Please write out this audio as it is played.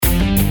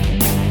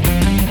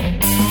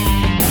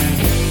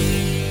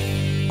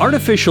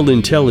Artificial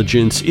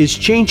intelligence is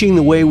changing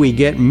the way we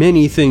get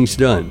many things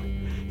done,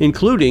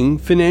 including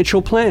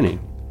financial planning,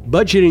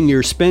 budgeting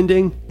your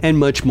spending, and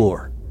much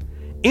more.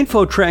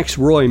 InfoTrack's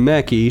Roy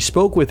Mackey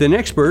spoke with an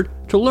expert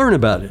to learn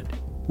about it.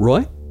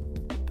 Roy?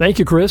 Thank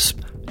you, Chris.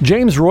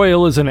 James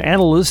Royal is an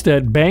analyst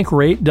at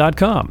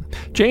Bankrate.com.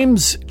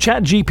 James,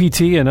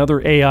 ChatGPT and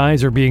other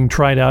AIs are being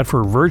tried out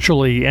for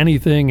virtually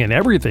anything and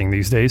everything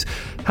these days.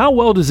 How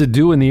well does it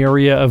do in the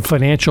area of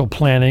financial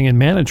planning and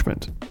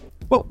management?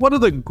 Well, one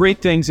of the great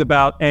things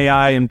about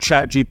AI and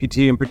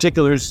ChatGPT in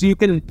particular is you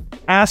can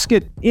ask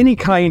it any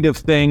kind of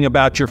thing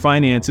about your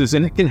finances,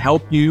 and it can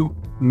help you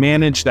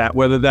manage that,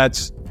 whether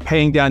that's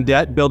paying down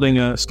debt, building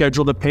a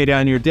schedule to pay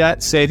down your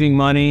debt, saving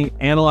money,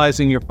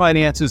 analyzing your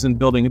finances and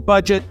building a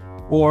budget,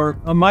 or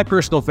my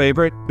personal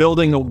favorite,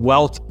 building a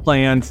wealth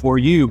plan for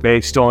you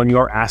based on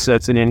your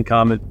assets and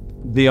income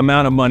and the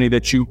amount of money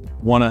that you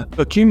want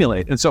to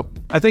accumulate. And so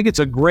I think it's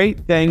a great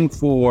thing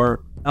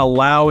for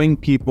allowing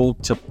people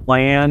to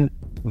plan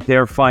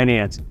their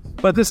finances.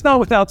 But it's not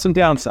without some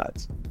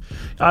downsides.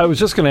 I was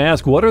just going to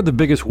ask, what are the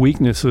biggest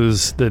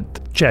weaknesses that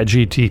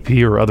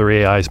ChatGPT or other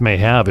AIs may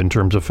have in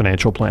terms of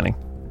financial planning?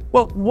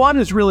 Well, one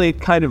is really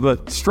kind of a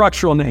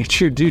structural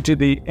nature due to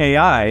the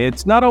AI.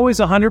 It's not always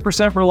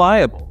 100%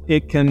 reliable.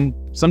 It can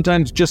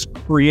sometimes just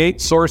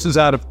create sources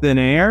out of thin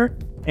air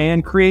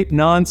and create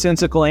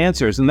nonsensical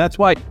answers. And that's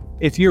why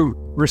if you're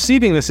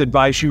receiving this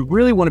advice, you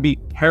really want to be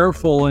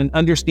careful and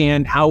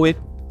understand how it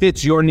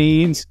fits your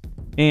needs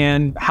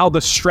and how the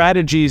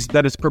strategies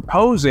that it's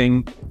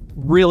proposing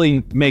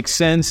really make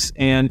sense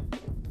and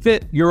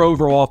fit your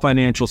overall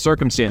financial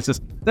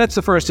circumstances. That's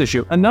the first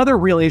issue. Another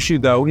real issue,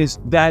 though, is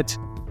that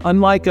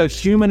unlike a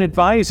human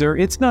advisor,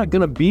 it's not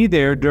going to be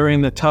there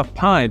during the tough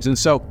times. And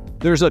so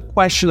there's a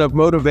question of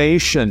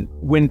motivation.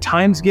 When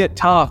times get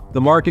tough,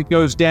 the market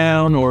goes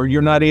down, or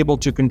you're not able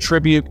to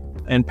contribute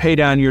and pay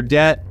down your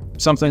debt,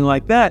 something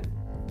like that,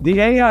 the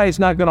AI is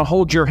not going to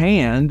hold your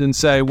hand and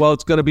say, well,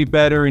 it's going to be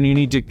better and you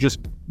need to just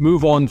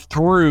move on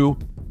through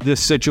this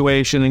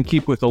situation and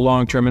keep with the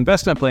long-term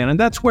investment plan. And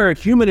that's where a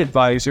human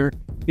advisor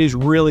is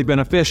really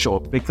beneficial,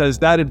 because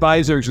that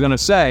advisor is going to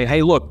say,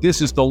 hey, look,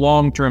 this is the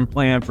long-term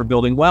plan for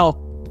building wealth.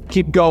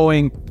 Keep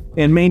going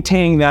and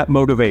maintaining that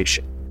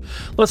motivation.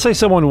 Let's say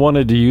someone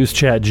wanted to use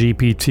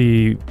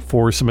ChatGPT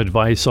for some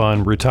advice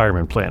on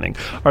retirement planning.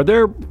 Are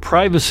there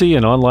privacy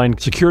and online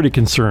security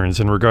concerns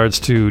in regards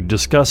to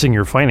discussing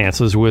your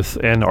finances with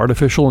an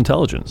artificial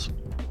intelligence?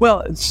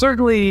 Well,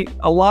 certainly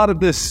a lot of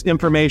this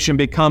information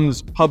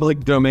becomes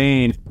public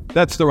domain.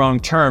 That's the wrong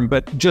term,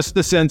 but just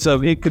the sense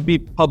of it could be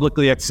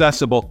publicly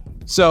accessible.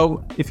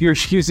 So if you're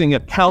using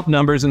account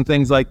numbers and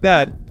things like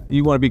that,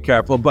 you want to be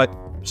careful, but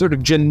sort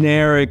of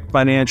generic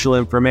financial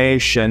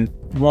information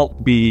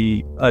won't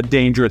be a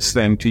dangerous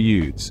thing to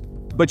use.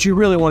 But you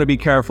really want to be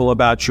careful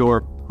about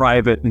your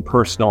private and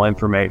personal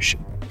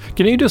information.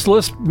 Can you just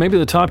list maybe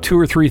the top 2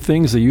 or 3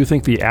 things that you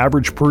think the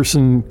average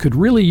person could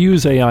really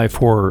use AI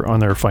for on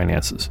their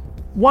finances?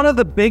 One of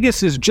the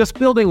biggest is just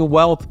building a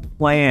wealth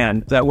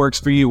plan that works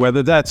for you,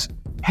 whether that's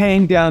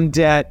paying down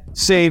debt,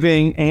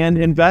 saving, and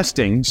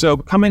investing. So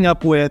coming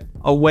up with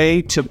a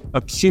way to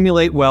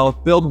accumulate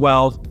wealth, build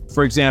wealth,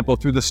 for example,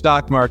 through the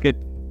stock market.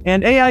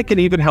 And AI can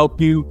even help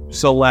you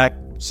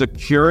select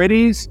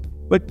securities.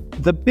 But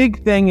the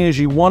big thing is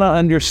you want to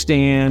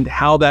understand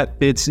how that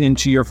fits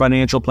into your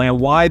financial plan,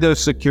 why those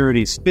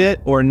securities fit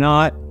or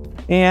not.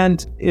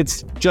 And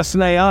it's just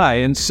an AI.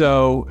 And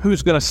so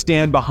who's going to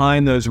stand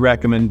behind those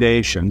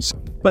recommendations?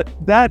 But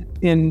that,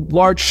 in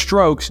large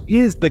strokes,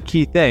 is the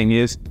key thing,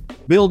 is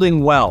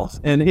building wealth.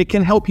 And it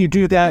can help you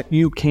do that.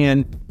 You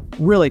can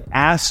really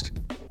ask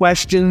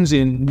questions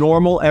in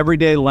normal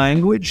everyday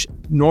language,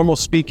 normal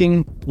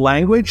speaking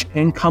language,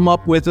 and come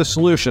up with a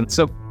solution.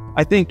 So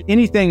I think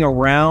anything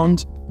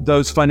around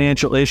those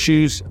financial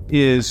issues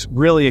is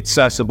really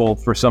accessible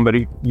for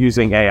somebody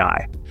using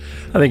AI.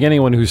 I think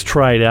anyone who's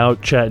tried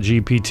out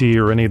ChatGPT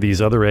or any of these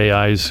other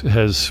AIs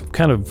has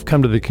kind of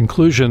come to the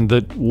conclusion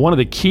that one of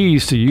the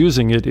keys to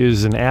using it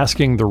is in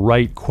asking the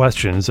right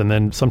questions and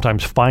then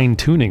sometimes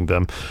fine-tuning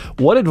them.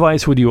 What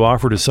advice would you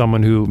offer to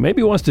someone who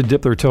maybe wants to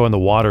dip their toe in the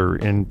water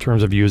in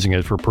terms of using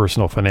it for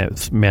personal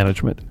finance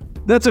management?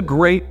 That's a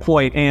great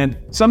point. And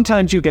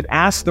sometimes you get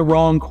asked the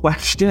wrong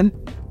question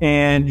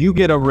and you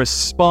get a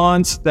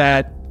response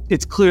that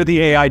it's clear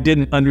the AI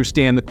didn't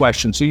understand the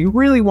question. So you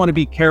really want to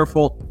be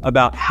careful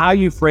about how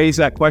you phrase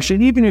that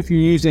question, even if you're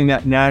using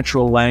that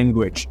natural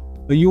language.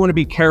 But you want to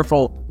be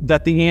careful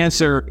that the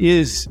answer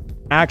is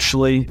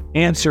actually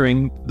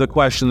answering the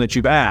question that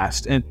you've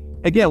asked. And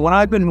again, when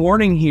I've been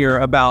warning here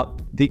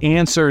about the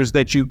answers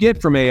that you get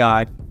from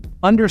AI,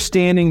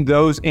 understanding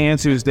those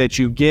answers that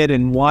you get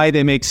and why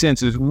they make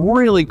sense is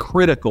really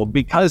critical,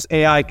 because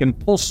AI can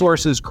pull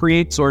sources,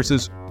 create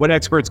sources, what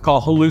experts call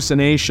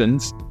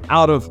hallucinations,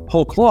 out of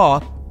whole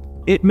cloth.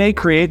 It may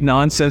create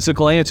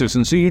nonsensical answers.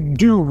 And so you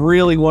do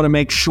really want to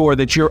make sure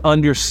that you're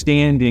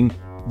understanding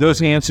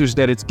those answers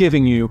that it's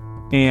giving you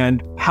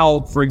and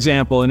how, for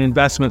example, an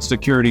investment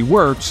security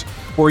works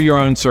for your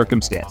own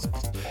circumstances.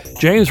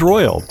 James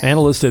Royal,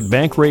 analyst at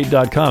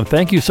bankrate.com.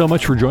 Thank you so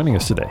much for joining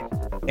us today.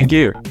 Thank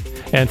you.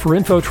 And for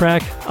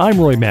InfoTrack, I'm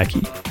Roy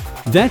Mackey.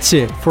 That's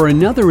it for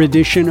another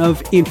edition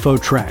of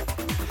InfoTrack.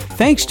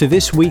 Thanks to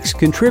this week's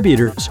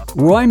contributors,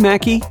 Roy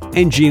Mackey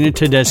and Gina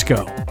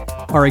Tedesco.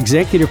 Our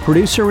executive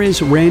producer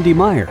is Randy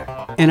Meyer,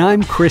 and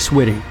I'm Chris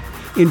Whitting,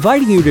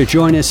 inviting you to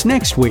join us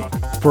next week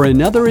for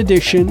another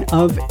edition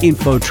of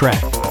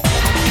InfoTrack.